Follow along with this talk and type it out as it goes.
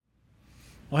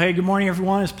Well, hey, good morning,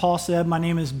 everyone. As Paul said, my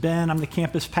name is Ben. I'm the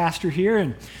campus pastor here,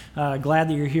 and glad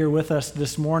that you're here with us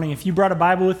this morning. If you brought a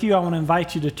Bible with you, I want to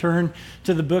invite you to turn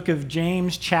to the book of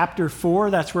James, chapter 4.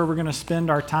 That's where we're going to spend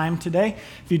our time today.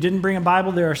 If you didn't bring a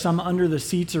Bible, there are some under the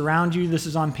seats around you. This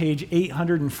is on page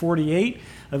 848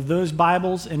 of those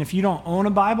Bibles. And if you don't own a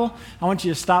Bible, I want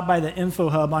you to stop by the Info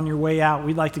Hub on your way out.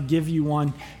 We'd like to give you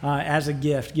one as a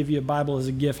gift, give you a Bible as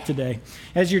a gift today.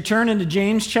 As you're turning to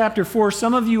James chapter 4,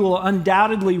 some of you will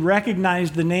undoubtedly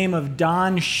recognize the name of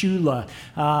Don Shula.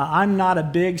 I'm not a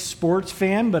big sports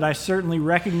fan, but I certainly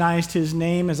recognized his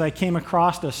name as I came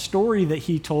across a story that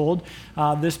he told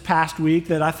this past week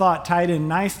that I thought tied in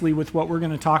nicely with what we're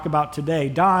going to talk about today.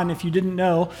 Don, if you didn't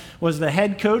know, was the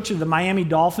head coach of the Miami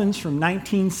Dolphins from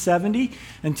 1970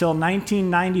 until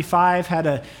 1995, had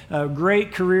a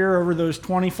great career over those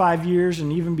 25 years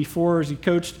and even before as he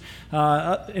coached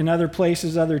in other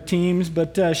places, other teams.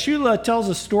 But Shula tells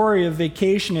a story of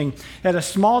vacationing at a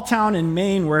small town in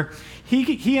Maine where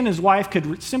he and his wife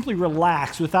could simply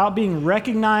relax without being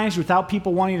recognized, without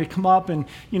people wanting to come up and,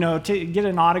 get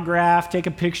an autograph, take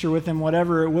a picture with him,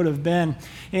 whatever it would have been.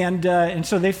 And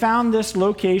so they found this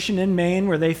location in Maine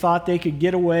where they thought they could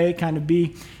get away, kind of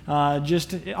be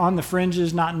just on the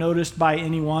fringes, not noticed by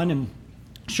anyone. And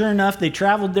sure enough, they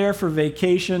traveled there for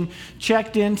vacation,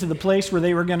 checked into the place where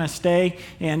they were going to stay,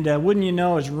 and wouldn't you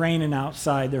know, it was raining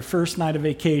outside, their first night of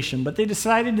vacation. But they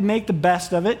decided to make the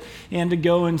best of it and to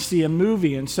go and see a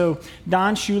movie. And so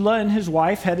Don Shula and his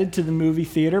wife headed to the movie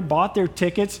theater, bought their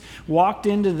tickets, walked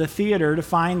into the theater to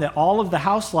find that all of the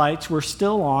house lights were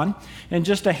still on, and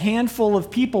just a handful of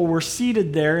people were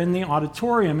seated there in the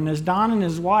auditorium. And as Don and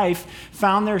his wife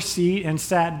found their seat and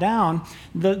sat down,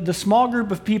 the small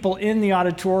group of people in the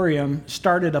auditorium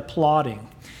started applauding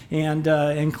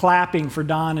and clapping for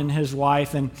Don and his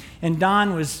wife. And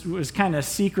Don was kind of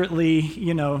secretly,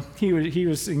 he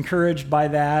was encouraged by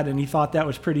that, and he thought that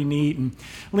was pretty neat, and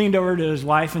leaned over to his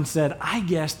wife and said, "I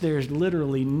guess there's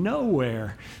literally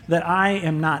nowhere that I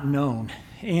am not known."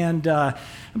 And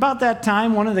about that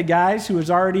time, one of the guys who was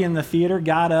already in the theater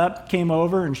got up, came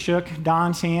over and shook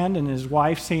Don's hand and his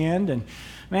wife's hand, and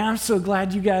 "Man, I'm so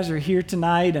glad you guys are here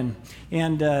tonight."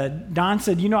 And Don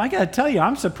said, "I got to tell you,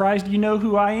 I'm surprised you know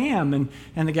who I am."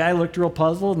 And the guy looked real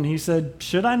puzzled, and he said,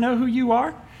 "Should I know who you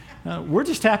are? We're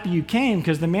just happy you came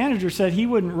because the manager said he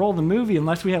wouldn't roll the movie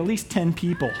unless we had at least 10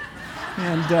 people.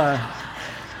 And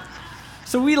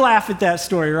so we laugh at that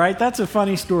story, right? That's a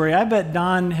funny story. I bet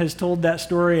Don has told that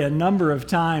story a number of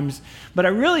times, but I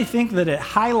really think that it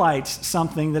highlights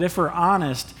something that, if we're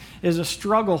honest, is a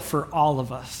struggle for all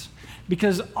of us.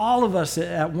 Because all of us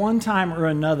at one time or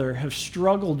another have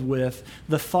struggled with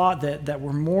the thought that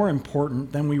we're more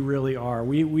important than we really are.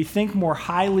 We think more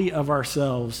highly of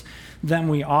ourselves than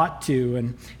we ought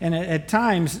to. And at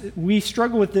times, we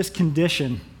struggle with this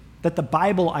condition that the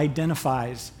Bible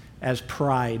identifies as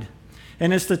pride.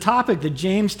 And it's the topic that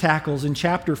James tackles in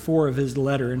chapter 4 of his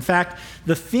letter. In fact,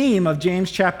 the theme of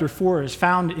James chapter 4 is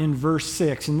found in verse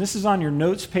 6. And this is on your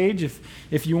notes page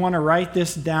if you want to write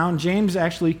this down. James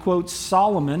actually quotes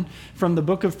Solomon from the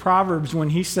book of Proverbs when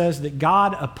he says that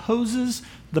God opposes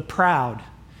the proud,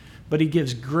 but he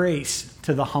gives grace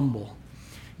to the humble.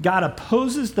 God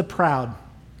opposes the proud,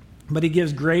 but he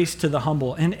gives grace to the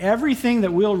humble. And everything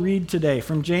that we'll read today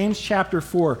from James chapter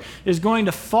 4 is going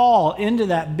to fall into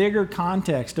that bigger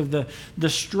context of the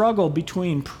struggle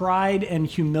between pride and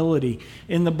humility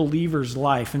in the believer's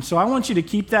life. And so I want you to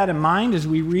keep that in mind as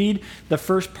we read the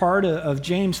first part of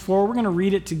James 4. We're going to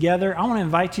read it together. I want to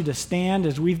invite you to stand,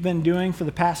 as we've been doing for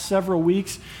the past several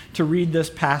weeks, to read this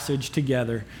passage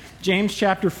together. James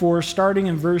chapter 4, starting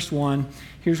in verse 1,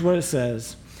 here's what it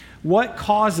says. "What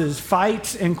causes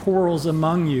fights and quarrels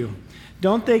among you?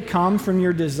 Don't they come from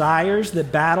your desires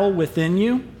that battle within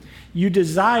you? You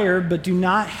desire but do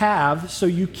not have, so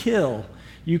you kill.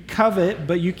 You covet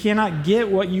but you cannot get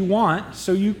what you want,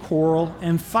 so you quarrel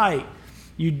and fight.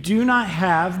 You do not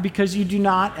have because you do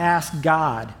not ask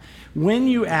God. When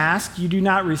you ask, you do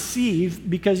not receive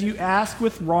because you ask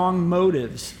with wrong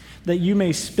motives, that you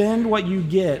may spend what you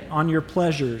get on your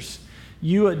pleasures.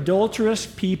 You adulterous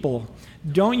people,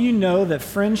 don't you know that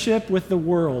friendship with the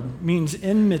world means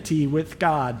enmity with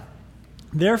God?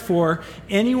 Therefore,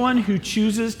 anyone who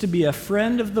chooses to be a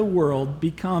friend of the world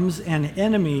becomes an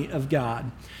enemy of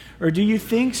God. Or do you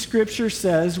think Scripture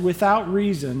says without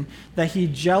reason that he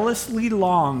jealously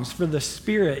longs for the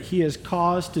Spirit he has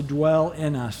caused to dwell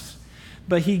in us?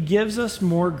 But he gives us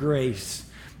more grace.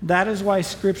 That is why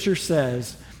Scripture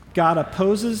says, God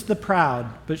opposes the proud,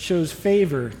 but shows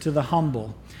favor to the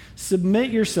humble. Submit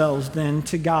yourselves then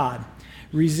to God.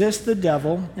 Resist the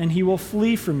devil, and he will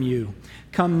flee from you.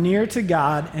 Come near to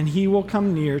God, and he will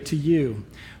come near to you.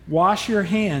 Wash your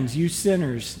hands, you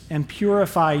sinners, and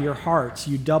purify your hearts,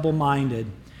 you double-minded.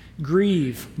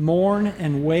 Grieve, mourn,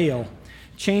 and wail.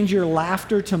 Change your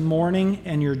laughter to mourning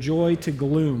and your joy to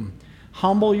gloom.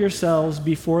 Humble yourselves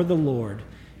before the Lord,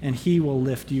 and he will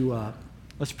lift you up.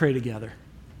 Let's pray together.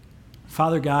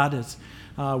 Father God, as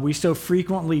we so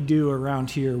frequently do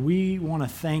around here, we want to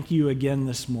thank you again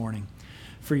this morning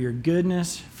for your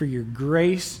goodness, for your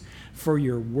grace, for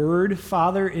your word.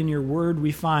 Father, in your word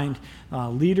we find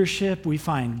leadership, we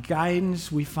find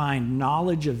guidance, we find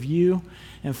knowledge of you.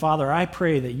 And Father, I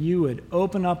pray that you would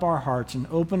open up our hearts and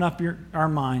open up our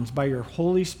minds by your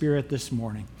Holy Spirit this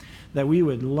morning, that we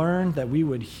would learn, that we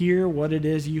would hear what it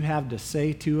is you have to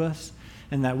say to us,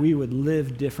 and that we would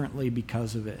live differently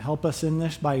because of it. Help us in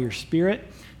this by your Spirit,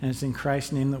 and it's in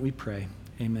Christ's name that we pray.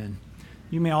 Amen.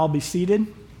 You may all be seated.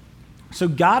 So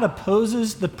God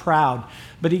opposes the proud,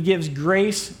 but he gives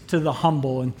grace to the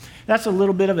humble. And that's a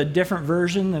little bit of a different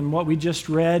version than what we just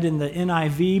read in the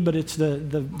NIV, but it's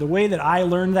the way that I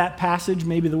learned that passage,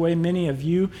 maybe the way many of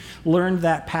you learned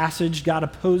that passage. God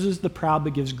opposes the proud,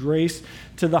 but gives grace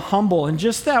to the humble. And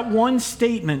just that one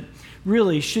statement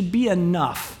really should be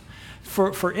enough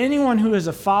for anyone who is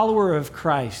a follower of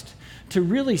Christ to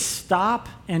really stop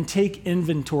and take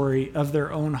inventory of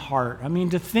their own heart. I mean,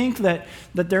 to think that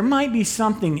there might be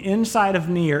something inside of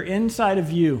me or inside of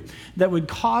you that would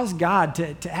cause God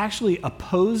to actually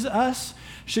oppose us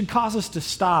should cause us to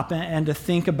stop and to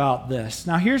think about this.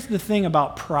 Now, here's the thing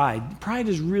about pride. Pride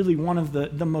is really one of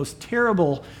the most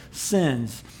terrible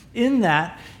sins, in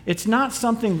that it's not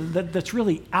something that's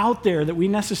really out there that we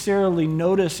necessarily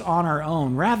notice on our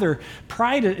own. Rather,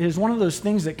 pride is one of those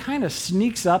things that kind of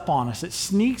sneaks up on us. It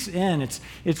sneaks in.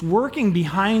 It's working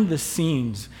behind the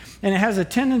scenes. And it has a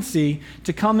tendency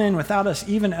to come in without us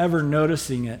even ever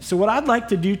noticing it. So what I'd like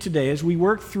to do today as we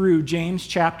work through James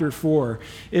chapter 4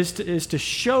 is to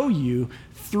show you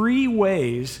 3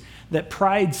 ways that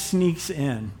pride sneaks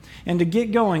in. And to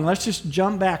get going, let's just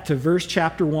jump back to verse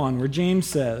chapter 1, where James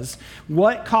says,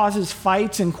 "What causes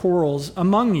fights and quarrels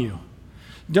among you?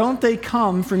 Don't they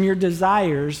come from your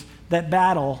desires that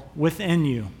battle within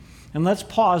you?" And let's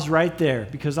pause right there,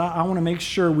 because I want to make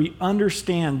sure we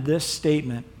understand this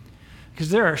statement.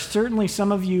 Because there are certainly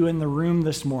some of you in the room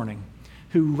this morning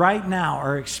who right now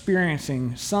are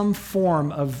experiencing some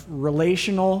form of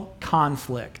relational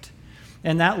conflict.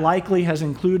 And that likely has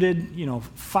included,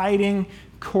 fighting,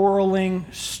 quarreling,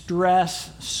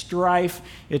 stress, strife.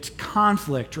 It's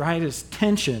conflict, right? It's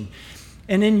tension.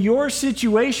 And in your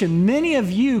situation, many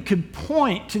of you could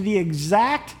point to the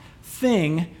exact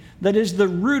thing that is the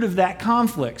root of that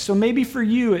conflict. So maybe for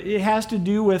you, it has to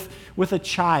do with a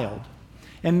child.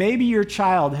 And maybe your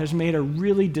child has made a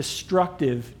really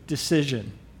destructive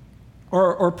decision.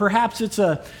 Or perhaps it's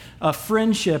a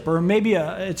friendship, or maybe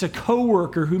it's a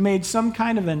coworker who made some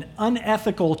kind of an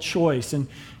unethical choice, and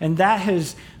that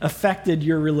has affected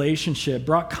your relationship,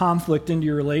 brought conflict into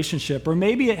your relationship. Or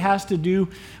maybe it has to do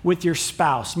with your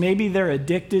spouse. Maybe they're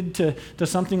addicted to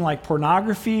something like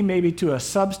pornography, maybe to a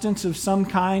substance of some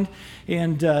kind,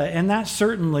 and that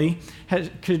certainly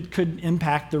could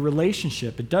impact the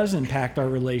relationship. It does impact our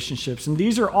relationships. And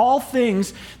these are all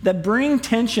things that bring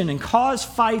tension and cause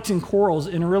fights and quarrels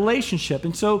in a relationship.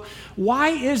 And so why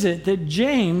is it that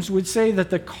James would say that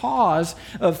the cause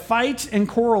of fights and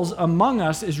quarrels among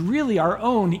us is really our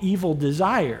own evil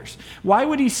desires? Why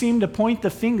would he seem to point the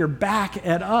finger back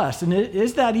at us? And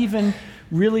is that even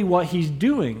really what he's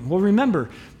doing? Well, remember,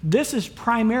 this is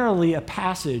primarily a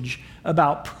passage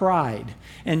about pride.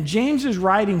 And James is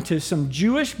writing to some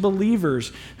Jewish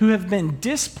believers who have been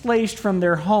displaced from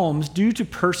their homes due to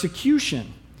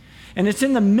persecution. And it's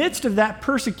in the midst of that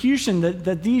persecution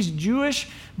that these Jewish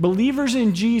believers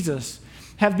in Jesus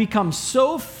have become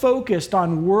so focused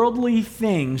on worldly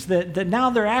things that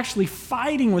now they're actually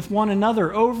fighting with one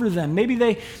another over them. Maybe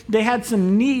they had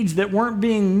some needs that weren't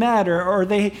being met, or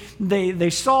they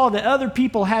saw that other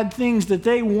people had things that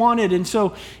they wanted, and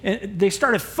so they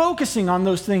started focusing on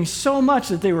those things so much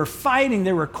that they were fighting,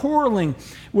 they were quarreling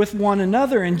with one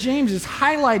another. And James is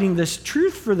highlighting this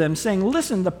truth for them, saying,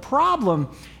 listen, the problem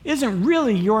isn't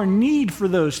really your need for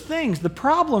those things. The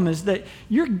problem is that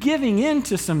you're giving in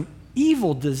to some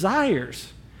evil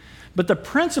desires. But the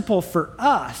principle for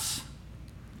us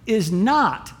is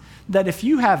not that if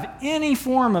you have any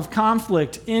form of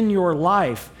conflict in your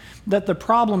life, that the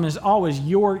problem is always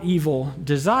your evil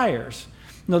desires.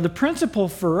 No, the principle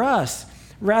for us,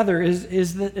 rather, is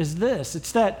this.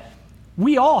 It's that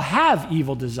we all have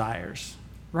evil desires.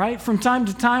 right? From time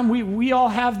to time, we all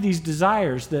have these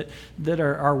desires that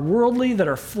are worldly, that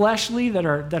are fleshly, that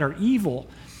are evil.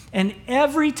 And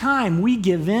every time we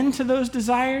give in to those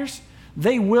desires,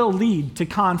 they will lead to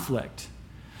conflict.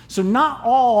 So not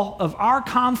all of our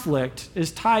conflict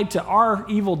is tied to our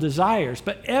evil desires,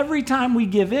 but every time we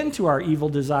give in to our evil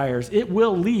desires, it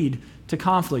will lead to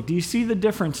conflict. Do you see the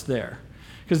difference there?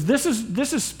 Because this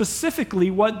is specifically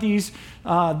what these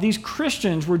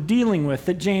Christians were dealing with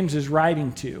that James is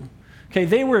writing to. Okay,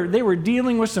 they were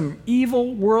dealing with some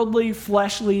evil, worldly,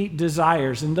 fleshly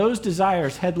desires, and those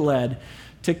desires had led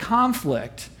to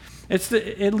conflict.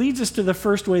 It leads us to the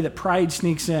first way that pride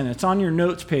sneaks in. It's on your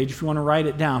notes page if you want to write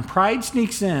it down. Pride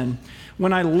sneaks in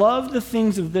when I love the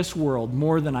things of this world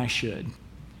more than I should.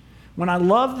 When I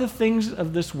love the things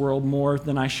of this world more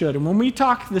than I should. And when we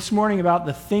talk this morning about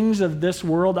the things of this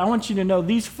world, I want you to know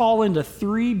these fall into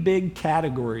three big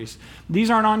categories. These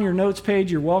aren't on your notes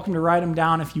page. You're welcome to write them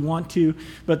down if you want to.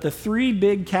 But the three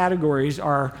big categories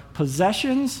are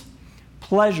possessions,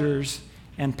 pleasures,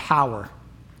 and power.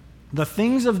 The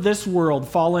things of this world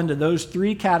fall into those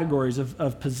three categories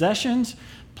of possessions,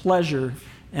 pleasure,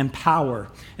 and power.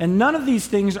 And none of these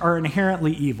things are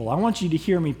inherently evil. I want you to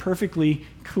hear me perfectly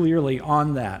clearly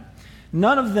on that.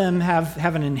 None of them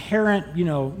have an inherent,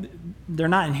 they're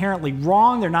not inherently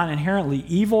wrong, they're not inherently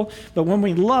evil, but when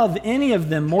we love any of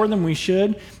them more than we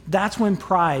should, that's when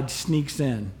pride sneaks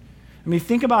in. I mean,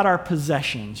 think about our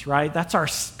possessions, right? That's our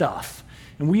stuff.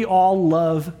 And we all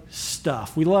love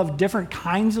stuff. We love different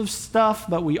kinds of stuff,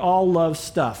 but we all love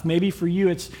stuff. Maybe for you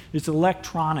it's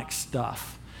electronic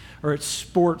stuff, or it's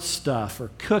sports stuff,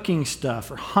 or cooking stuff,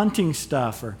 or hunting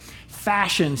stuff, or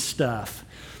fashion stuff.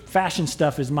 Fashion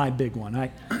stuff is my big one.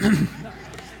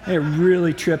 I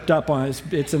really tripped up on it.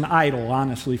 It's an idol,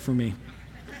 honestly, for me.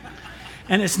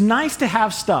 And it's nice to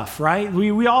have stuff, right?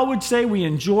 We all would say we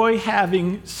enjoy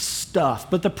having stuff,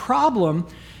 but the problem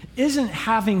isn't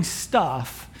having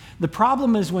stuff. The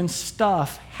problem is when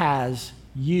stuff has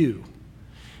you.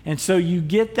 And so you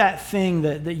get that thing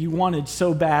that you wanted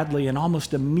so badly, and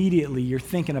almost immediately you're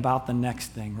thinking about the next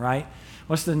thing, right?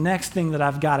 What's the next thing that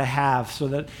I've got to have so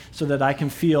that I can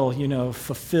feel,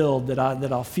 fulfilled, that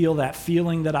I'll feel that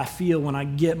feeling that I feel when I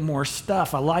get more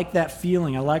stuff. I like that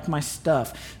feeling. I like my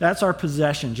stuff. That's our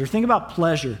possessions. Or think about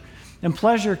pleasure. And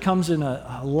pleasure comes in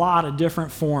a lot of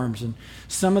different forms. And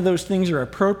some of those things are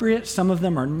appropriate. Some of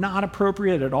them are not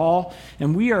appropriate at all.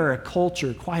 And we are a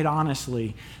culture, quite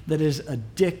honestly, that is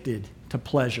addicted to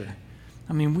pleasure.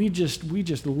 I mean, we just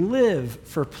live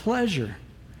for pleasure.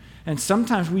 And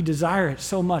sometimes we desire it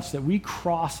so much that we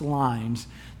cross lines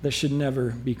that should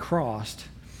never be crossed.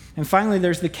 And finally,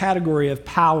 there's the category of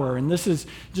power. And this is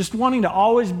just wanting to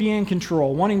always be in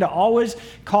control, wanting to always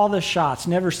call the shots,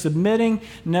 never submitting,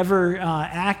 never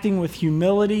acting with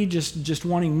humility, just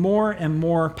wanting more and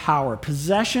more power.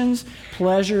 Possessions,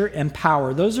 pleasure, and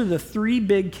power. Those are the three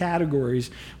big categories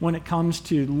when it comes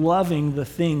to loving the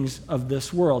things of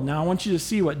this world. Now, I want you to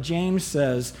see what James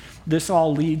says this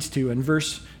all leads to in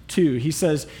verse 2. He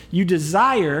says, you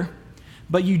desire,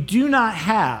 but you do not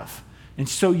have, and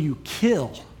so you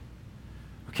kill.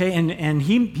 Okay, and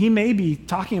he may be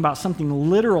talking about something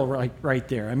literal right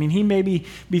there. I mean, he may be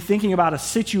thinking about a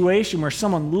situation where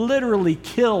someone literally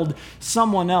killed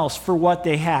someone else for what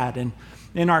they had. And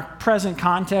in our present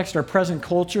context, our present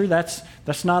culture, that's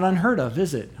not unheard of,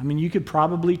 is it? I mean, you could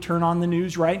probably turn on the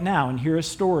news right now and hear a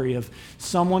story of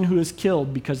someone who is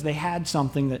killed because they had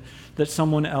something that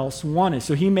someone else wanted.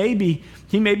 So he may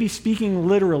be speaking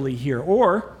literally here,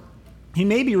 or he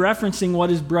may be referencing what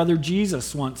his brother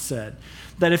Jesus once said,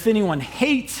 that if anyone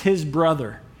hates his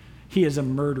brother, he is a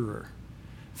murderer.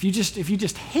 If you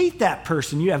just hate that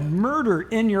person, you have murder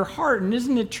in your heart. And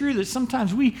isn't it true that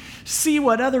sometimes we see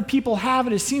what other people have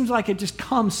and it seems like it just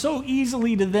comes so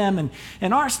easily to them,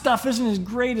 and our stuff isn't as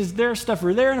great as their stuff,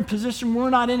 or they're in a position we're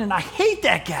not in, and I hate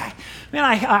that guy. Man,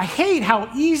 I hate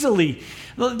how easily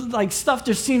like stuff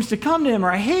just seems to come to him,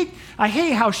 or I hate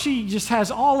how she just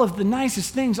has all of the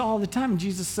nicest things all the time. And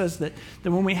Jesus says that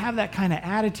when we have that kind of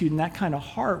attitude and that kind of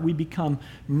heart, we become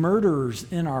murderers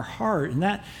in our heart. And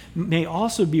that may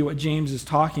also be what James is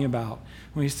talking about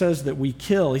when he says that we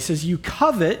kill. He says you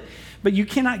covet, but you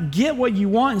cannot get what you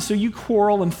want, and so you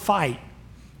quarrel and fight.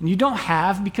 And you don't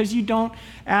have because you don't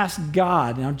ask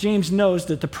God. Now, James knows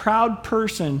that the proud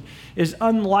person is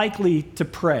unlikely to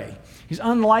pray. He's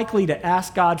unlikely to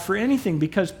ask God for anything,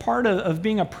 because part of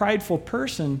being a prideful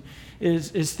person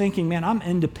is thinking, man, I'm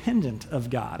independent of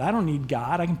God. I don't need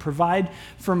God. I can provide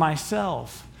for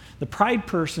myself. The pride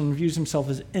person views himself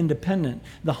as independent.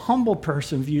 The humble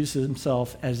person views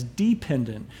himself as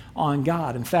dependent on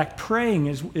God. In fact, praying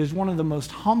is one of the most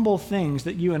humble things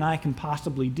that you and I can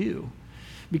possibly do,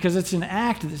 because it's an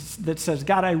act that says,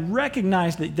 God, I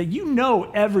recognize that you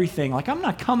know everything. Like, I'm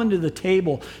not coming to the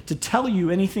table to tell you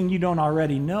anything you don't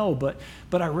already know, but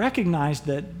I recognize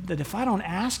that if I don't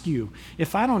ask you,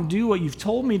 if I don't do what you've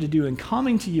told me to do and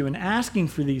coming to you and asking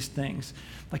for these things,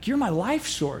 like, you're my life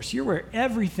source. You're where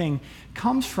everything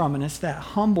comes from, and it's that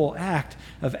humble act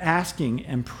of asking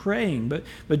and praying.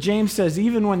 But James says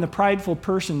even when the prideful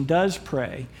person does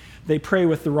pray, they pray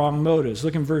with the wrong motives.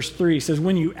 Look in verse 3. He says,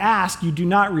 when you ask, you do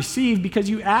not receive because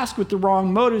you ask with the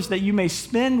wrong motives, that you may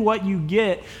spend what you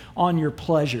get on your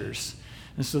pleasures.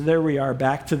 And so there we are,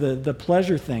 back to the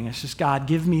pleasure thing. It's just, God,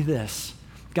 give me this.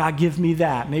 God, give me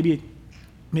that.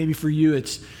 Maybe for you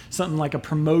it's something like a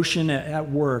promotion at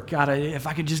work. God, if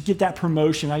I could just get that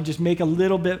promotion, I'd just make a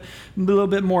little bit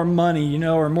more money,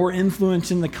 or more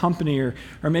influence in the company. Or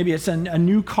maybe it's a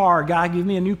new car. God, give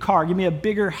me a new car. Give me a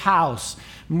bigger house,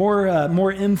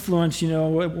 more influence,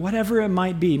 whatever it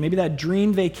might be. Maybe that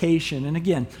dream vacation. And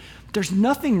again, there's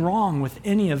nothing wrong with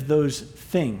any of those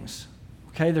things.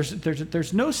 Okay,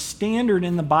 there's no standard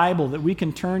in the Bible that we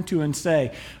can turn to and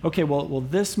say, okay, well,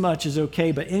 this much is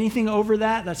okay, but anything over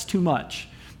that, that's too much.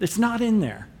 It's not in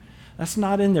there. That's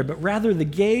not in there. But rather, the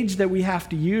gauge that we have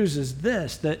to use is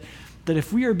this, that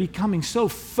if we are becoming so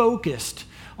focused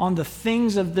on the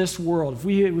things of this world,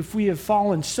 if we have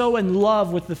fallen so in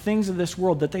love with the things of this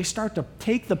world that they start to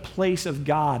take the place of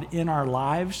God in our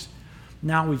lives,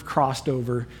 now we've crossed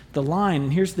over the line.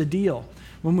 And here's the deal.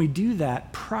 When we do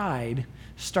that, pride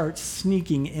starts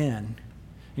sneaking in.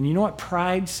 And you know what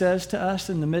pride says to us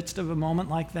in the midst of a moment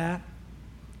like that?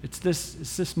 It's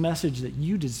this message that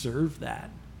you deserve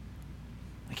that.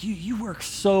 Like, you work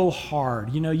so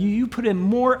hard. You put in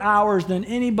more hours than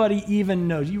anybody even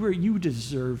knows. You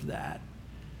deserve that.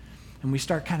 And we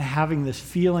start kind of having this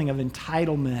feeling of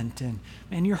entitlement. And,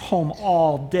 man, you're home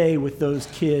all day with those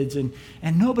kids, and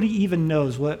nobody even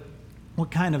knows what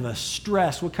kind of a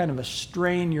stress, what kind of a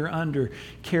strain you're under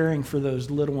caring for those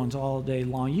little ones all day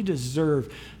long. You deserve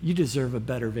a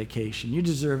better vacation. You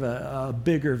deserve a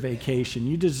bigger vacation.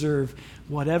 You deserve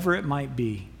whatever it might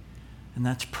be. And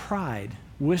that's pride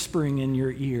whispering in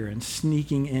your ear and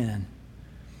sneaking in.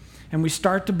 And we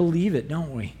start to believe it,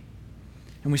 don't we?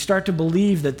 And we start to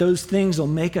believe that those things will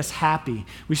make us happy.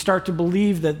 We start to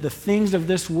believe that the things of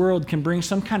this world can bring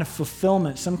some kind of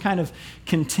fulfillment, some kind of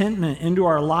contentment into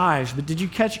our lives. But did you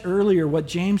catch earlier what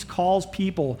James calls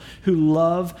people who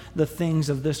love the things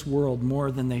of this world more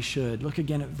than they should? Look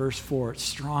again at verse 4. It's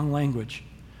strong language.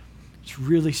 It's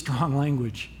really strong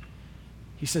language.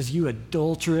 He says, you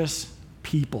adulterous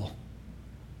people.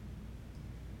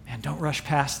 Man, don't rush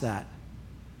past that.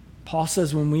 Paul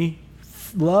says when we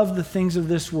love the things of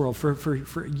this world,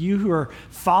 for you who are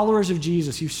followers of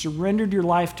Jesus, you've surrendered your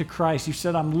life to Christ, you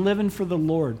said, I'm living for the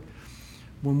Lord.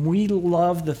 When we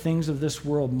love the things of this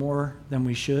world more than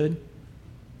we should,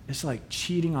 it's like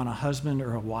cheating on a husband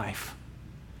or a wife.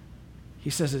 He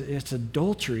says it's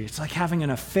adultery. It's like having an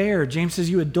affair. James says,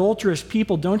 you adulterous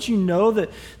people, don't you know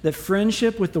that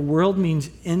friendship with the world means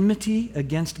enmity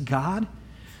against God?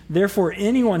 Therefore,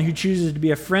 anyone who chooses to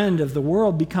be a friend of the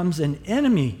world becomes an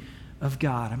enemy of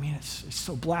God. I mean, it's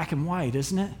so black and white,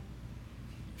 isn't it?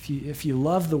 If you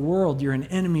love the world, you're an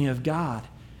enemy of God.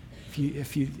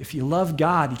 If you love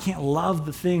God, you can't love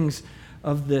the things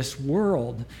of this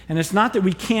world. And it's not that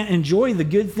we can't enjoy the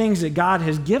good things that God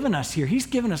has given us here. He's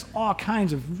given us all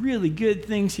kinds of really good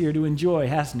things here to enjoy,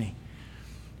 hasn't he?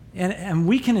 And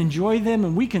we can enjoy them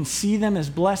and we can see them as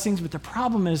blessings, but the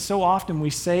problem is so often we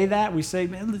say,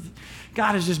 man,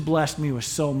 God has just blessed me with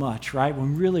so much, right?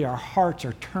 When really our hearts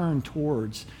are turned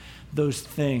towards those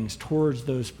things, towards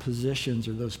those positions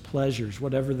or those pleasures,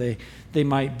 whatever they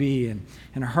might be. And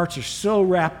our hearts are so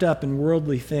wrapped up in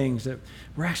worldly things that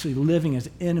we're actually living as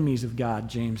enemies of God,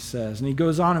 James says. And he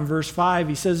goes on in verse 5,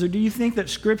 he says, or do you think that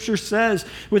Scripture says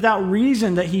without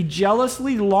reason that he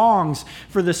jealously longs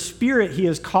for the Spirit he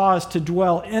has caused to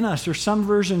dwell in us? Or some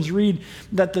versions read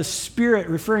that the Spirit,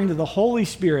 referring to the Holy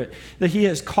Spirit, that he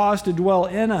has caused to dwell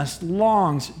in us,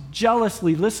 longs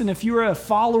jealously. Listen, if you are a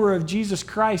follower of Jesus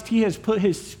Christ, he has put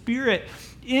his Spirit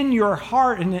in your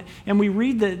heart, and we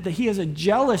read that he has a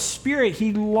jealous spirit.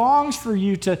 He longs for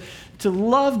you to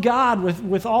love God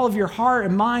with all of your heart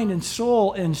and mind and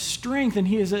soul and strength, and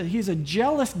he's a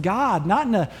jealous God, not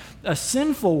in a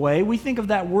sinful way. We think of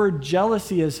that word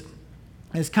jealousy as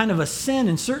as kind of a sin,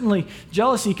 and certainly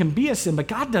jealousy can be a sin, but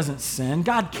God doesn't sin.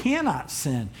 God cannot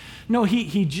sin. No,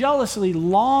 he jealously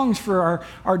longs for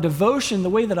our devotion the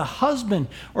way that a husband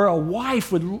or a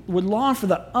wife would long for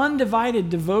the undivided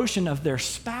devotion of their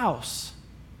spouse.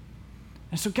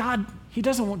 And so God, he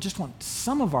doesn't just want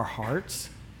some of our hearts.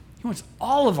 He wants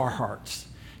all of our hearts.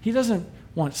 He doesn't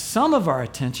want some of our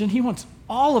attention. He wants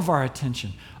all of our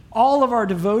attention, all of our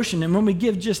devotion. And when we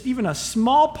give just even a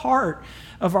small part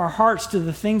of our hearts to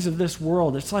the things of this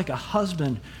world, it's like a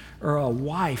husband or a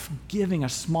wife giving a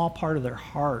small part of their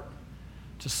heart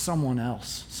to someone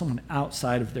else, someone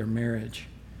outside of their marriage.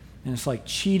 And it's like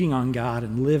cheating on God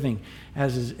and living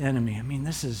as his enemy. I mean,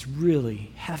 this is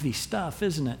really heavy stuff,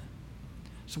 isn't it?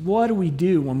 So what do we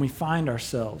do when we find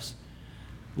ourselves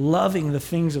loving the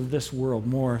things of this world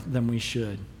more than we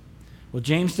should? Well,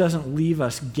 James doesn't leave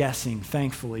us guessing,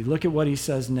 thankfully. Look at what he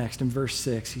says next in verse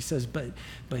 6. He says, but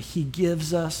he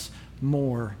gives us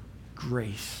more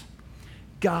grace.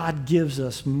 God gives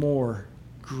us more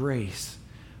grace.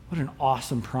 What an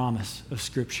awesome promise of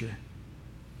Scripture.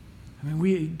 I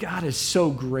mean, God is so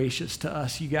gracious to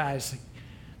us, you guys.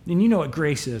 And you know what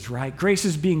grace is, right? Grace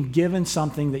is being given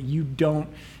something that you don't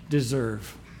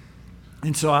deserve.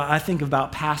 And so I think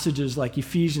about passages like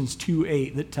Ephesians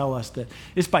 2:8 that tell us that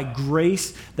it's by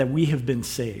grace that we have been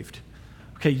saved.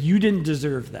 Okay, you didn't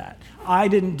deserve that. I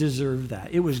didn't deserve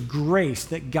that. It was grace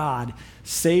that God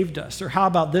saved us. Or how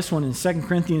about this one in 2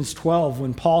 Corinthians 12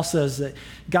 when Paul says that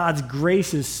God's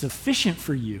grace is sufficient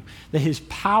for you, that his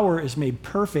power is made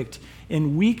perfect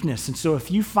in weakness. And so if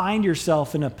you find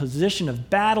yourself in a position of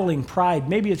battling pride,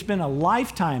 maybe it's been a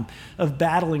lifetime of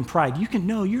battling pride, you can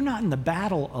know you're not in the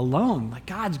battle alone. Like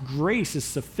God's grace is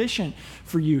sufficient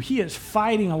for you. He is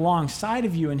fighting alongside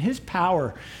of you, and his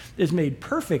power is made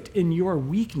perfect in your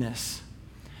weakness.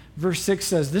 Verse 6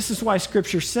 says, this is why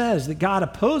Scripture says that God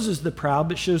opposes the proud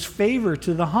but shows favor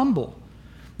to the humble.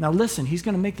 Now listen, he's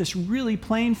going to make this really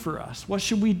plain for us. What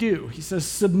should we do? He says,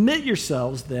 submit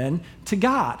yourselves then to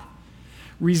God.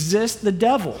 Resist the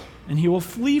devil, and he will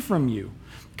flee from you.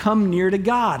 Come near to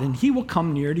God, and he will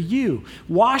come near to you.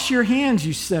 Wash your hands,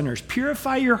 you sinners.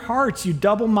 Purify your hearts, you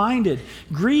double-minded.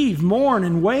 Grieve, mourn,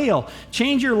 and wail.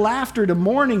 Change your laughter to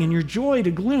mourning and your joy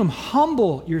to gloom.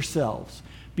 Humble yourselves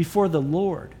before the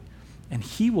Lord, and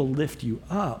he will lift you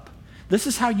up. This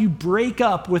is how you break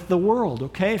up with the world,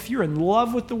 okay? If you're in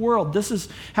love with the world, this is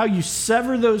how you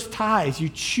sever those ties. You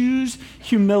choose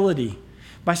humility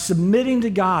by submitting to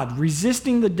God,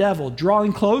 resisting the devil,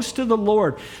 drawing close to the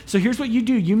Lord. So here's what you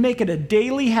do. You make it a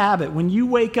daily habit. When you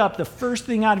wake up, the first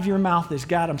thing out of your mouth is,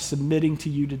 God, I'm submitting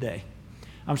to you today.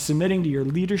 I'm submitting to your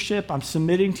leadership. I'm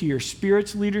submitting to your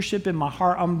Spirit's leadership in my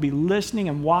heart. I'm going to be listening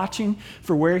and watching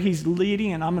for where he's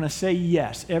leading, and I'm going to say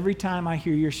yes. Every time I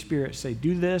hear your Spirit say,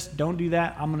 do this, don't do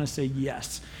that, I'm going to say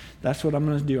yes. That's what I'm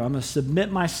going to do. I'm going to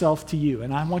submit myself to you.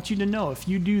 And I want you to know, if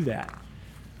you do that,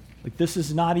 like this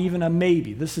is not even a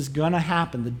maybe. This is going to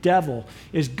happen. The devil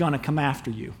is going to come after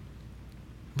you.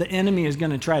 The enemy is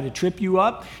going to try to trip you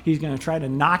up. He's going to try to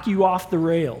knock you off the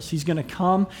rails. He's going to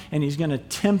come and he's going to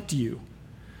tempt you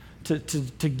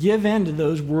to give in to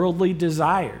those worldly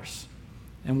desires.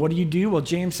 And what do? Well,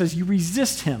 James says you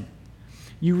resist him.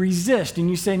 You resist and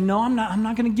you say, no, I'm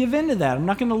not going to give in to that. I'm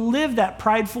not going to live that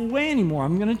prideful way anymore.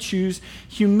 I'm going to choose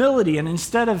humility. And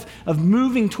instead of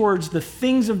moving towards the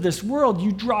things of this world,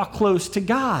 you draw close to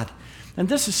God. And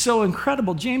this is so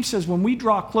incredible. James says when we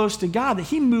draw close to God, that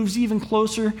he moves even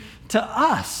closer to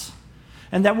us.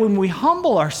 And that when we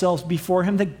humble ourselves before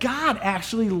him, that God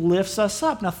actually lifts us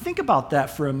up. Now think about that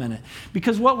for a minute.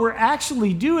 Because what we're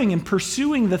actually doing in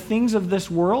pursuing the things of this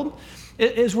world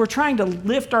is we're trying to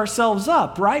lift ourselves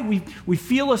up, right? We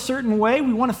feel a certain way.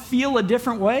 We want to feel a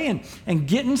different way and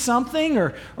getting something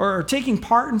or taking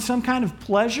part in some kind of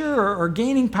pleasure or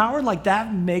gaining power like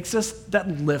that lifts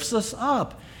us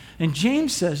up. And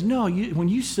James says, no, when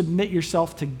you submit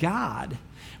yourself to God,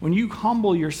 when you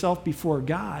humble yourself before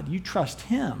God, you trust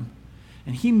him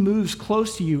and he moves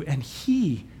close to you and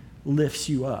he lifts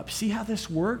you up. See how this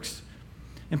works?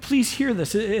 And please hear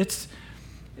this.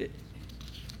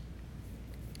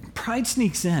 Pride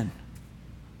sneaks in.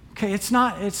 Okay, it's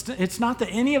not that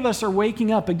any of us are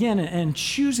waking up again and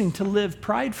choosing to live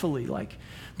pridefully,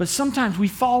 but sometimes we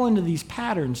fall into these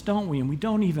patterns, don't we? And we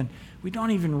don't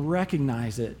even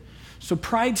recognize it. So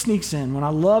pride sneaks in when I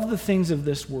love the things of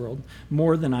this world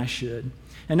more than I should.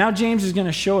 And now James is going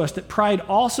to show us that pride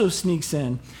also sneaks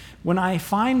in when I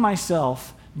find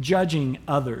myself judging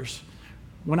others.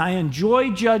 When I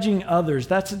enjoy judging others,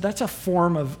 that's a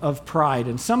form of pride.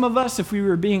 And some of us, if we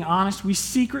were being honest, we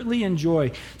secretly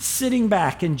enjoy sitting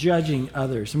back and judging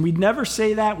others. And we'd never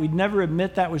say that. We'd never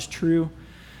admit that was true.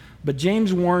 But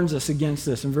James warns us against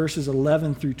this in verses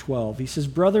 11 through 12. He says,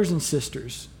 brothers and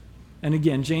sisters. And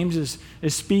again, James is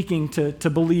speaking to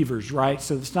believers, right?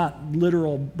 So it's not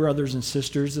literal brothers and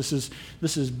sisters. This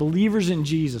is believers in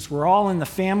Jesus. We're all in the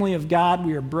family of God.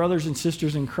 We are brothers and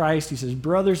sisters in Christ. He says,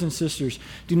 brothers and sisters,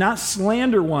 do not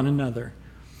slander one another.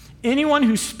 Anyone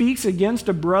who speaks against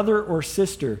a brother or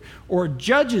sister or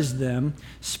judges them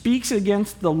speaks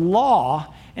against the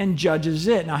law and judges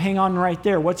it. Now, hang on right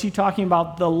there. What's he talking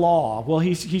about, the law? Well,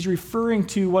 he's referring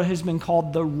to what has been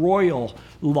called the royal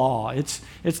law. It's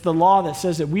the law that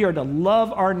says that we are to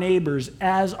love our neighbors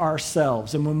as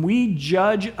ourselves. And when we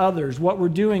judge others, what we're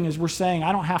doing is we're saying,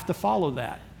 I don't have to follow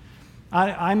that.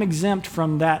 I'm exempt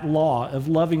from that law of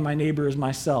loving my neighbor as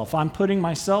myself. I'm putting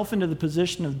myself into the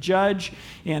position of judge,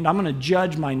 and I'm going to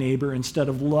judge my neighbor instead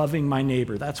of loving my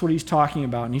neighbor. That's what he's talking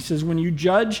about. And he says, when you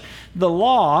judge the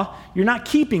law, you're not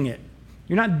keeping it.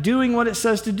 You're not doing what it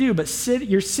says to do, but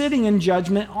you're sitting in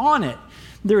judgment on it.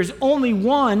 There is only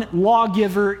one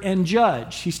lawgiver and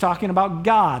judge. He's talking about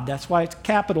God. That's why it's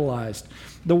capitalized.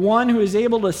 The one who is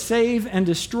able to save and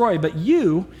destroy. But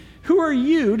you, who are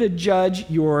you to judge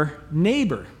your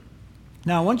neighbor?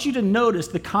 Now, I want you to notice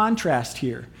the contrast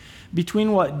here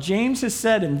between what James has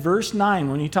said in verse 9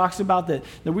 when he talks about that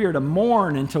we are to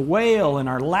mourn and to wail and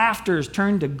our laughter is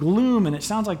turned to gloom, and it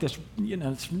sounds like this,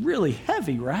 it's really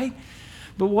heavy, right?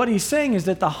 But what he's saying is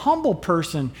that the humble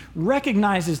person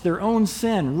recognizes their own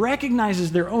sin,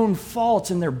 recognizes their own faults,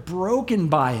 and they're broken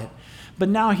by it. But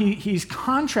now he's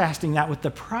contrasting that with the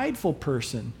prideful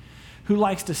person who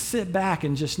likes to sit back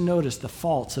and just notice the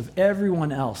faults of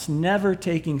everyone else, never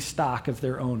taking stock of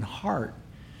their own heart.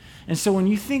 And so when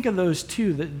you think of those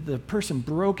two, the person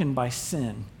broken by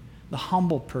sin, the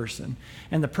humble person,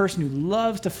 and the person who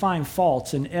loves to find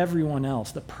faults in everyone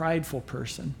else, the prideful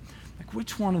person, like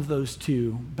which one of those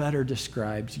two better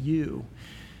describes you?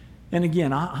 And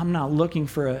again, I'm not looking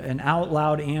for an out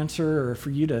loud answer or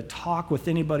for you to talk with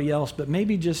anybody else, but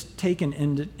maybe just take an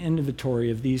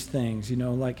inventory of these things,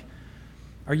 like,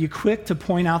 are you quick to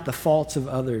point out the faults of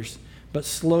others, but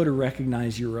slow to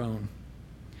recognize your own?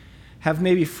 Have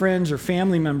maybe friends or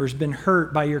family members been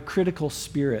hurt by your critical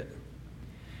spirit?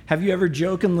 Have you ever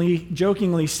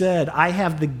jokingly said, I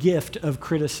have the gift of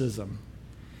criticism?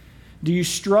 Do you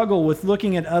struggle with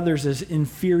looking at others as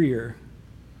inferior?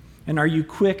 And are you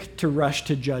quick to rush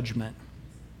to judgment?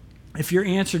 If your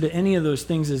answer to any of those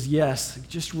things is yes,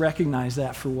 just recognize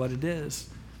that for what it is.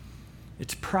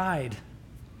 It's pride.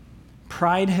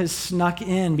 Pride has snuck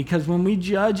in because when we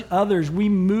judge others, we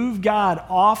move God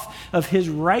off of his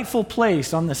rightful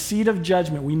place on the seat of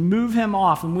judgment. We move him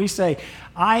off and we say,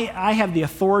 I have the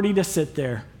authority to sit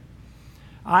there.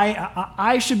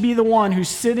 I should be the one who's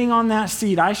sitting on that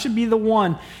seat. I should be the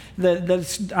one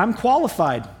I'm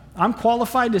qualified. I'm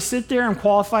qualified to sit there. I'm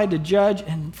qualified to judge.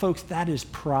 And folks, that is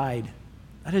pride.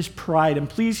 That is pride. And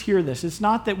please hear this. It's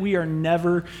not that we are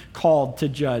never called to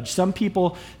judge. Some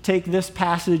people take this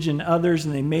passage and others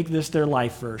and they make this their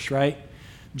life verse, right?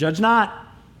 Judge not.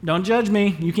 Don't judge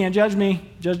me. You can't judge me.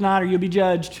 Judge not or you'll be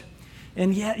judged.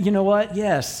 And yet, you know what?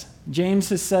 Yes, James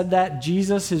has said that.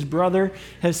 Jesus, his brother,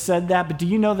 has said that. But do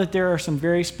you know that there are some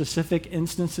very specific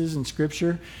instances in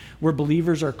Scripture where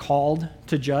believers are called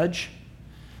to judge?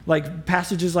 Like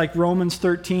passages like Romans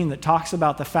 13 that talks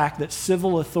about the fact that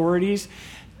civil authorities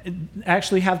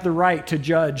actually have the right to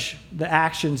judge the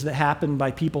actions that happen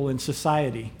by people in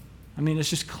society. I mean,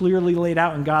 it's just clearly laid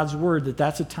out in God's word that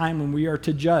that's a time when we are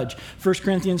to judge. 1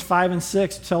 Corinthians 5 and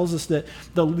 6 tells us that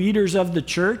the leaders of the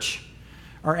church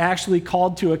are actually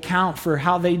called to account for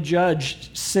how they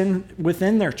judge sin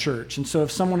within their church. And so if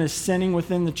someone is sinning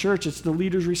within the church, it's the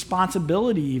leader's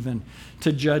responsibility even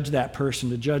to judge that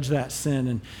person, to judge that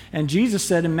sin. And Jesus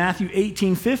said in Matthew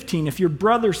 18:15, if your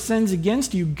brother sins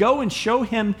against you, go and show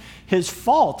him his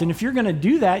fault. And if you're going to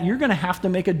do that, you're going to have to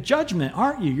make a judgment,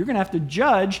 aren't you? You're going to have to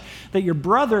judge that your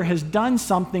brother has done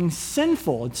something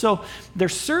sinful. And so there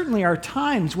certainly are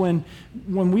times when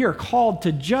we are called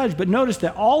to judge, but notice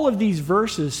that all of these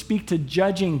verses speak to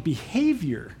judging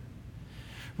behavior.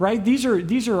 Right? These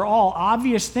are all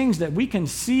obvious things that we can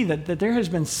see that there has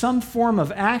been some form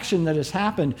of action that has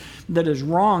happened that is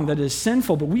wrong, that is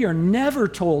sinful, but we are never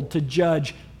told to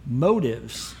judge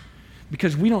motives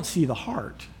because we don't see the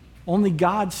heart. Only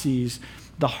God sees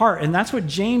the heart. And that's what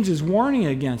James is warning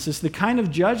against. It's the kind of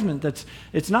judgment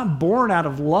it's not born out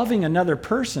of loving another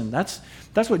person. That's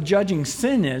what judging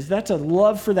sin is. That's a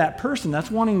love for that person.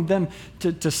 That's wanting them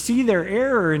to see their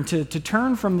error and to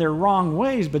turn from their wrong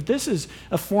ways. But this is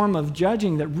a form of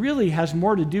judging that really has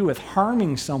more to do with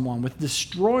harming someone, with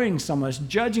destroying someone. It's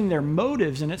judging their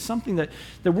motives, and it's something that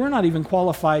we're not even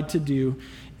qualified to do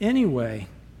anyway.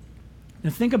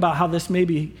 And think about how this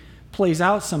maybe plays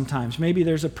out sometimes. Maybe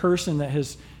there's a person that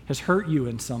has hurt you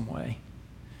in some way.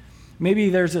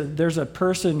 Maybe there's a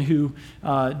person who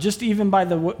just even by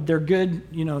their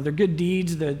good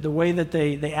deeds, the way that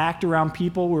they act around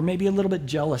people, we're maybe a little bit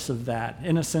jealous of that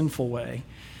in a sinful way.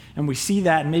 And we see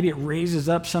that, and maybe it raises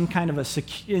up some kind of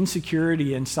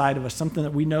insecurity inside of us, something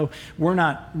that we know we're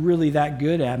not really that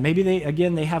good at. Maybe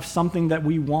they have something that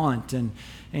we want, and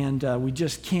we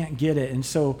just can't get it. And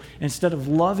so instead of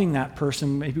loving that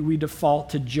person, maybe we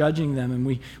default to judging them, and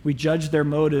we judge their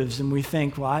motives, and we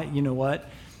think, well, you know what?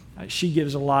 She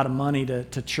gives a lot of money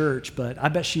to church, but I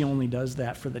bet she only does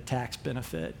that for the tax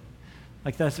benefit.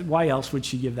 Like, why else would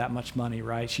she give that much money,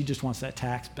 right? She just wants that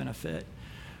tax benefit.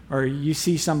 Or you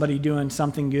see somebody doing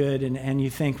something good and you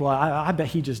think, well, I bet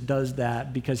he just does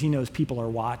that because he knows people are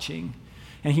watching.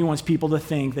 And he wants people to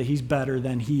think that he's better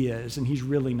than he is, and he's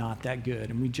really not that good.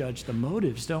 And we judge the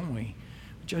motives, don't we?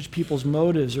 We judge people's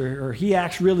motives, or he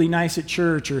acts really nice at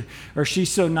church, or she's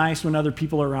so nice when other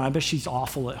people are around, but she's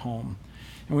awful at home.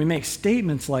 And we make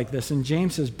statements like this, and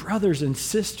James says, brothers and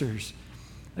sisters,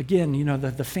 again,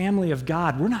 the family of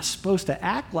God, we're not supposed to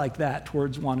act like that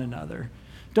towards one another.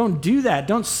 Don't do that.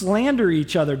 Don't slander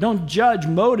each other. Don't judge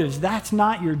motives. That's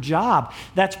not your job.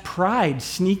 That's pride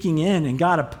sneaking in, and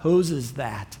God opposes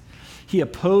that. He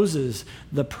opposes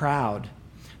the proud.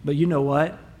 But you know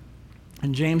what?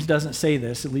 And James doesn't say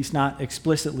this, at least not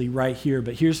explicitly right here,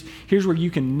 but here's where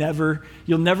you'll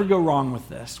never go wrong with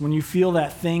this. When you feel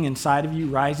that thing inside of you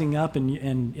rising up and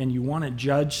you want to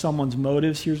judge someone's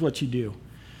motives, here's what you do.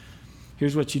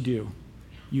 Here's what you do.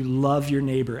 You love your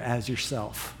neighbor as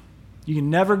yourself. You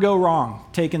can never go wrong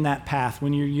taking that path.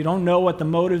 When you don't know what the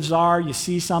motives are, you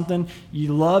see something,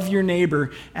 you love your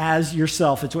neighbor as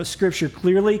yourself. It's what Scripture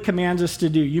clearly commands us to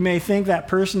do. You may think that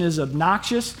person is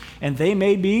obnoxious, and they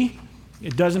may be.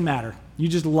 It doesn't matter. You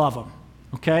just love them,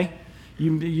 okay?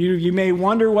 You may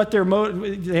wonder what they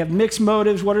have mixed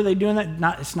motives. What are they doing?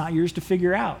 It's not yours to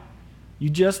figure out.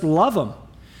 You just love them.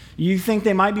 You think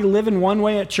they might be living one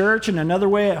way at church and another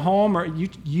way at home, or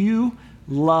you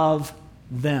love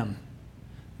them.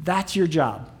 That's your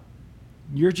job.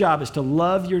 Your job is to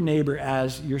love your neighbor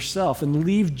as yourself and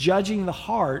leave judging the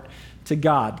heart to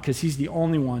God, because he's the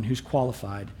only one who's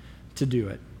qualified to do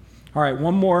it. All right,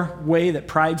 one more way that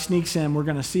pride sneaks in. We're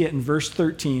going to see it in verse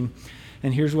 13.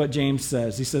 And here's what James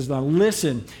says. He says, now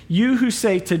listen, you who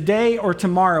say today or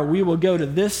tomorrow we will go to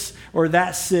this or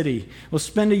that city, we'll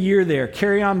spend a year there,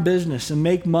 carry on business and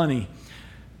make money.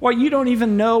 Well, you don't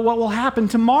even know what will happen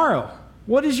tomorrow.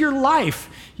 What is your life?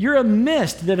 You're a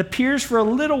mist that appears for a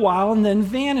little while and then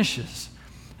vanishes.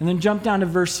 And then jump down to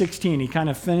verse 16. He kind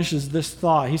of finishes this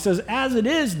thought. He says, as it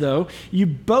is, though, you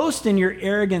boast in your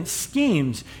arrogant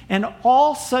schemes, and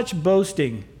all such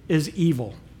boasting is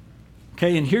evil.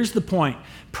 Okay, and here's the point.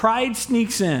 Pride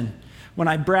sneaks in when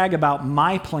I brag about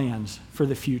my plans for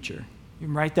the future. You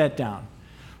can write that down.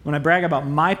 When I brag about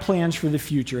my plans for the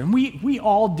future. And we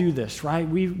all do this, right?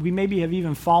 We maybe have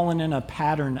even fallen in a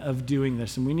pattern of doing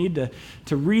this, and we need to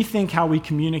rethink how we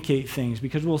communicate things,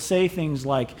 because we'll say things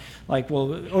like,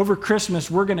 well, over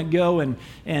Christmas, we're going to go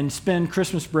and spend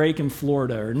Christmas break in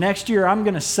Florida, or next year, I'm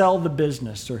going to sell the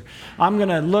business, or I'm going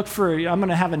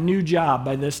to have a new job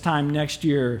by this time next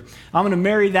year. I'm going to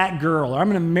marry that girl, or I'm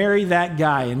going to marry that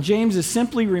guy. And James is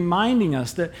simply reminding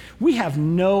us that we have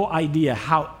no idea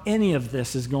how any of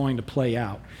this is going to play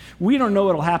out. We don't know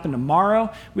what will happen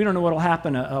tomorrow. We don't know what will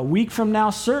happen a week from now,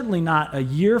 certainly not a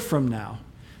year from now.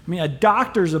 I mean, a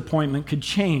doctor's appointment could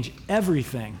change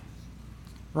everything,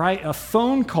 right? A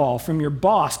phone call from your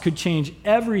boss could change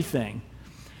everything.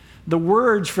 The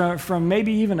words from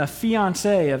maybe even a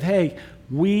fiance of, hey,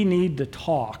 we need to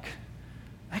talk,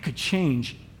 that could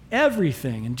change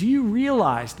everything. And do you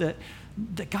realize that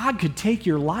God could take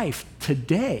your life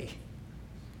today?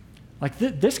 Like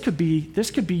this could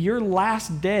be your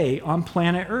last day on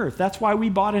planet Earth. That's why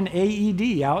we bought an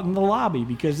AED out in the lobby,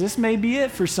 because this may be it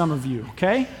for some of you,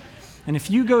 okay? And if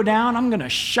you go down, I'm going to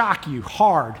shock you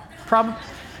hard,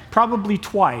 probably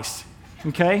twice,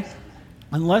 okay?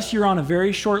 Unless you're on a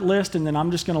very short list, and then I'm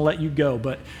just going to let you go.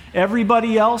 But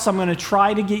everybody else, I'm going to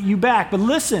try to get you back. But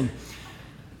listen,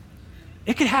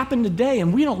 it could happen today,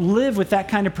 and we don't live with that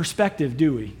kind of perspective,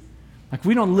 do we? Like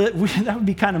we don't live, that would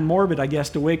be kind of morbid, I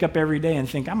guess, to wake up every day and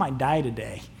think, I might die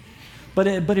today. But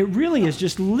it really is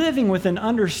just living with an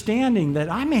understanding that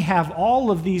I may have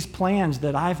all of these plans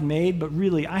that I've made, but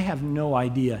really I have no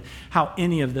idea how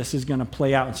any of this is going to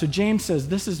play out. And so James says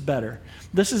this is better.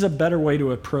 This is a better way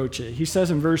to approach it. He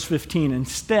says in verse 15,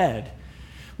 instead,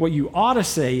 what you ought to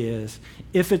say is,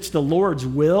 if it's the Lord's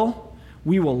will,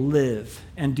 we will live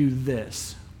and do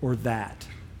this or that.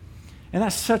 And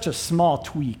that's such a small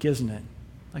tweak, isn't it?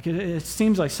 Like it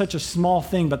seems like such a small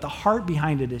thing, but the heart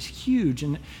behind it is huge,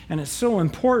 and it's so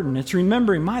important. It's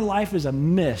remembering my life is a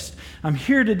mist. I'm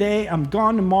here today, I'm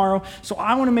gone tomorrow, so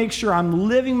I want to make sure I'm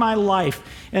living my life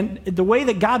and the way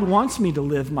that God wants me to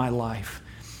live my life.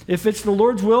 If it's the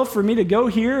Lord's will for me to go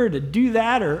here or to do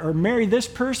that or marry this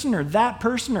person or that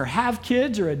person or have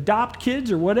kids or adopt kids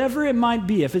or whatever it might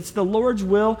be, if it's the Lord's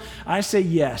will, I say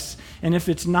yes. And if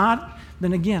it's not,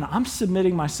 then again, I'm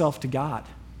submitting myself to God.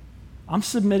 I'm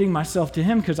submitting myself to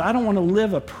Him because I don't want to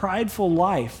live a prideful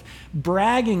life,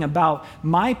 bragging about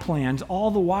my plans,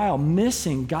 all the while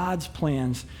missing God's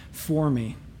plans for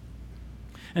me.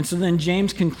 And so then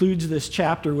James concludes this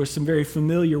chapter with some very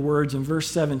familiar words in verse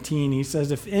 17. He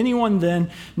says, if anyone then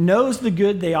knows the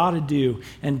good they ought to do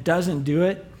and doesn't do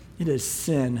it, it is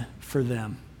sin for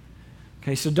them.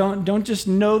 Okay, so don't just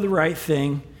know the right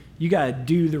thing. You got to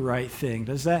do the right thing.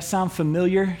 Does that sound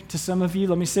familiar to some of you?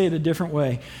 Let me say it a different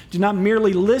way. Do not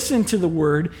merely listen to the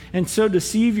word and so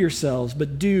deceive yourselves,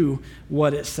 but do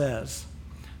what it says.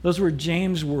 Those were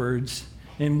James' words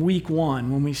in week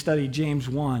 1 when we studied James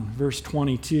 1, verse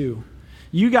 22.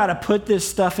 You got to put this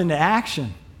stuff into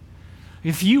action.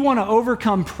 If you want to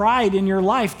overcome pride in your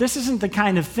life, this isn't the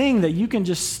kind of thing that you can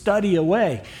just study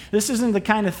away. This isn't the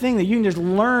kind of thing that you can just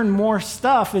learn more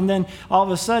stuff and then all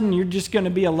of a sudden you're just going to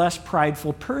be a less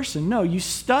prideful person. No, you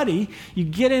study, you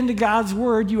get into God's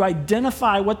word, you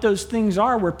identify what those things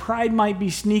are where pride might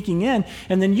be sneaking in,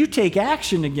 and then you take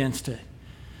action against it.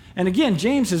 And again,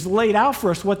 James has laid out for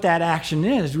us what that action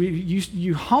is.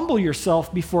 You humble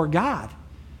yourself before God.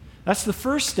 That's the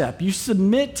first step. You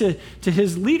submit to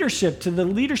His leadership, to the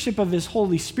leadership of His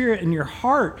Holy Spirit in your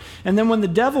heart. And then when the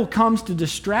devil comes to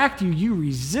distract you, you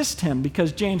resist him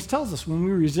because James tells us when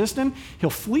we resist him,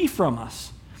 he'll flee from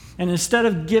us. And instead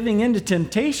of giving in to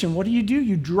temptation, what do?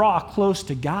 You draw close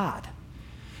to God.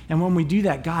 And when we do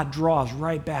that, God draws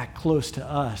right back close to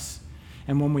us.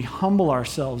 And when we humble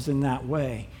ourselves in that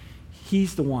way,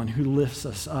 He's the one who lifts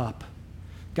us up.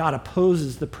 God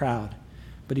opposes the proud,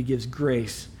 but He gives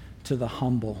grace to the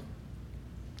humble.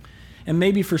 And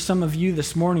maybe for some of you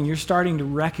this morning, you're starting to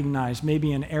recognize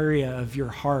maybe an area of your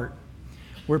heart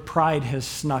where pride has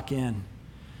snuck in.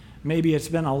 Maybe it's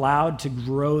been allowed to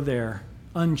grow there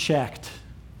unchecked.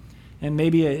 And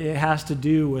maybe it has to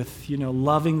do with,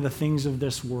 loving the things of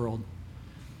this world,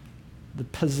 the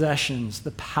possessions,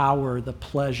 the power, the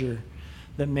pleasure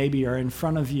that maybe are in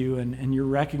front of you, and you're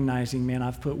recognizing, man,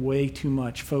 I've put way too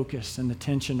much focus and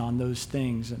attention on those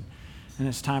things, and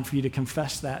it's time for you to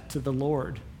confess that to the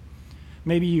Lord.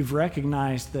 Maybe you've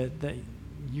recognized that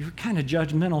you're kind of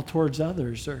judgmental towards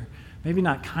others, or maybe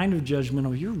not kind of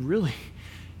judgmental,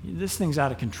 this thing's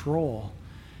out of control,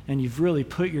 and you've really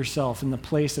put yourself in the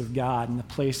place of God, in the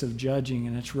place of judging,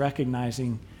 and it's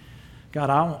recognizing, God,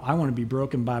 I want to be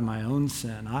broken by my own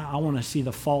sin. I want to see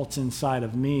the faults inside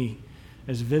of me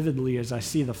as vividly as I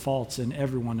see the faults in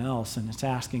everyone else. And it's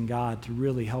asking God to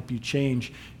really help you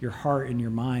change your heart and your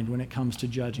mind when it comes to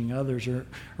judging others.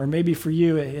 Or maybe for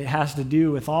you, it has to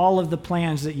do with all of the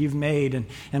plans that you've made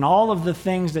and all of the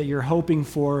things that you're hoping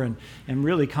for and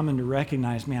really coming to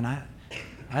recognize, man,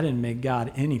 I didn't make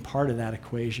God any part of that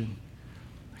equation.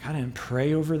 I didn't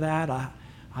pray over that.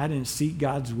 I didn't seek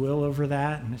God's will over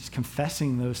that. And it's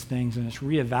confessing those things, and it's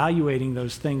reevaluating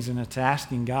those things, and it's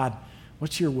asking God,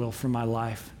 what's your will for my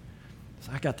life?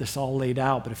 So I got this all laid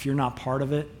out, but if you're not part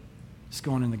of it, it's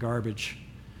going in the garbage.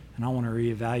 And I want to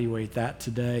reevaluate that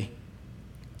today.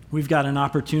 We've got an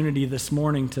opportunity this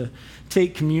morning to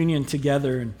take communion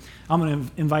together, and I'm going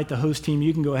to invite the host team.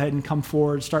 You can go ahead and come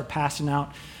forward, start passing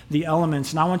out the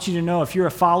elements. And I want you to know, if you're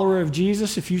a follower of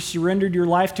Jesus, if you surrendered your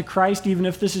life to Christ, even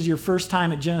if this is your first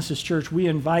time at Genesis Church, we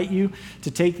invite you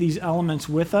to take these elements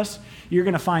with us. You're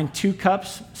going to find 2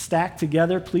 cups stacked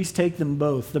together. Please take them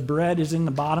both. The bread is in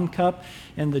the bottom cup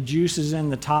and the juice is in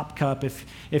the top cup.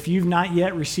 If you've not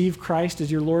yet received Christ as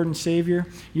your Lord and Savior,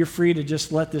 you're free to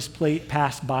just let this plate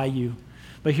pass by you.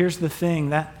 But here's the thing,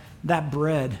 that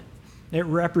bread, it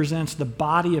represents the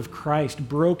body of Christ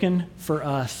broken for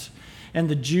us. And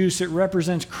the juice, it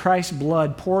represents Christ's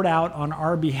blood poured out on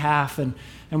our behalf. And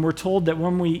we're told that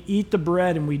when we eat the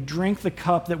bread and we drink the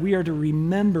cup, that we are to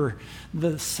remember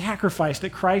the sacrifice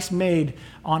that Christ made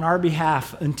on our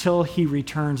behalf until He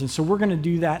returns. And so we're going to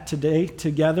do that today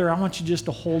together. I want you just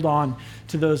to hold on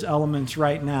to those elements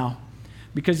right now.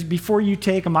 Because before you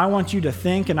take them, I want you to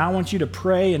think and I want you to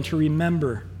pray and to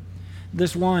remember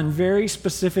this one very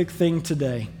specific thing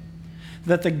today,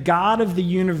 that the God of the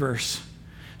universe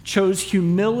chose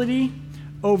humility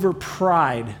over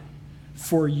pride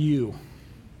for you.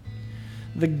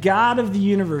 The God of the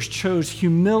universe chose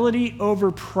humility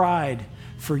over pride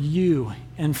for you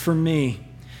and for me.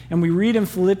 And we read in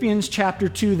Philippians chapter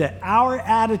 2 that our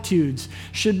attitudes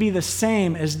should be the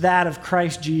same as that of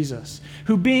Christ Jesus,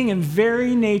 who being in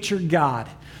very nature God,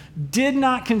 did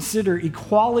not consider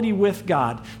equality with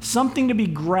God something to be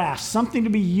grasped, something to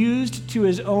be used to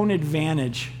his own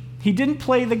advantage. He didn't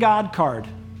play the God card.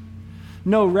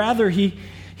 No, rather he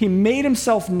made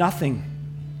himself nothing.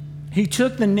 He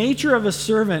took the nature of a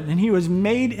servant, and he was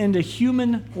made into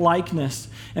human likeness.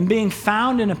 And being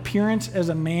found in appearance as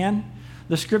a man,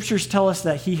 the scriptures tell us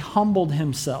that he humbled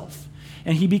himself,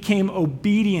 and he became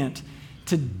obedient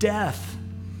to death,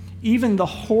 even the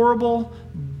horrible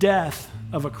death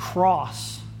of a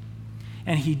cross.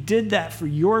 And he did that for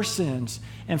your sins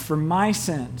and for my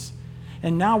sins.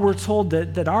 And now we're told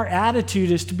that our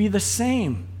attitude is to be the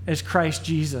same as Christ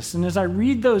Jesus. And as I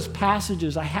read those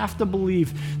passages, I have to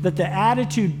believe that the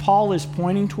attitude Paul is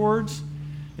pointing towards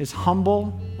is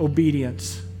humble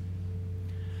obedience.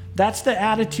 That's the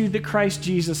attitude that Christ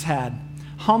Jesus had.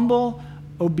 Humble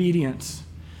obedience.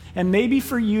 And maybe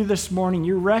for you this morning,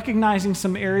 you're recognizing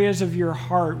some areas of your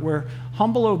heart where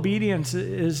humble obedience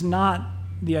is not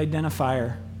the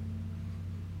identifier.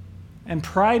 And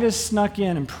pride has snuck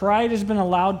in, and pride has been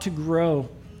allowed to grow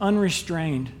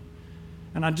unrestrained.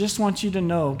 And I just want you to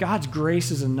know God's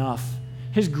grace is enough.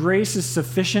 His grace is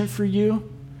sufficient for you,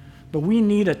 but we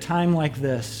need a time like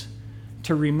this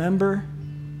to remember,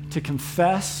 to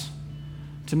confess,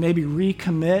 to maybe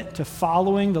recommit to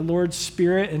following the Lord's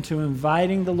Spirit and to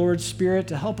inviting the Lord's Spirit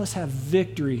to help us have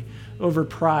victory over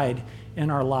pride in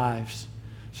our lives.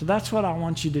 So that's what I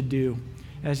want you to do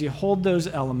as you hold those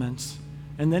elements,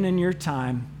 and then in your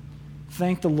time,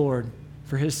 thank the Lord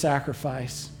for his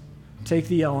sacrifice. Take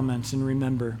the elements and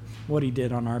remember what he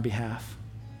did on our behalf.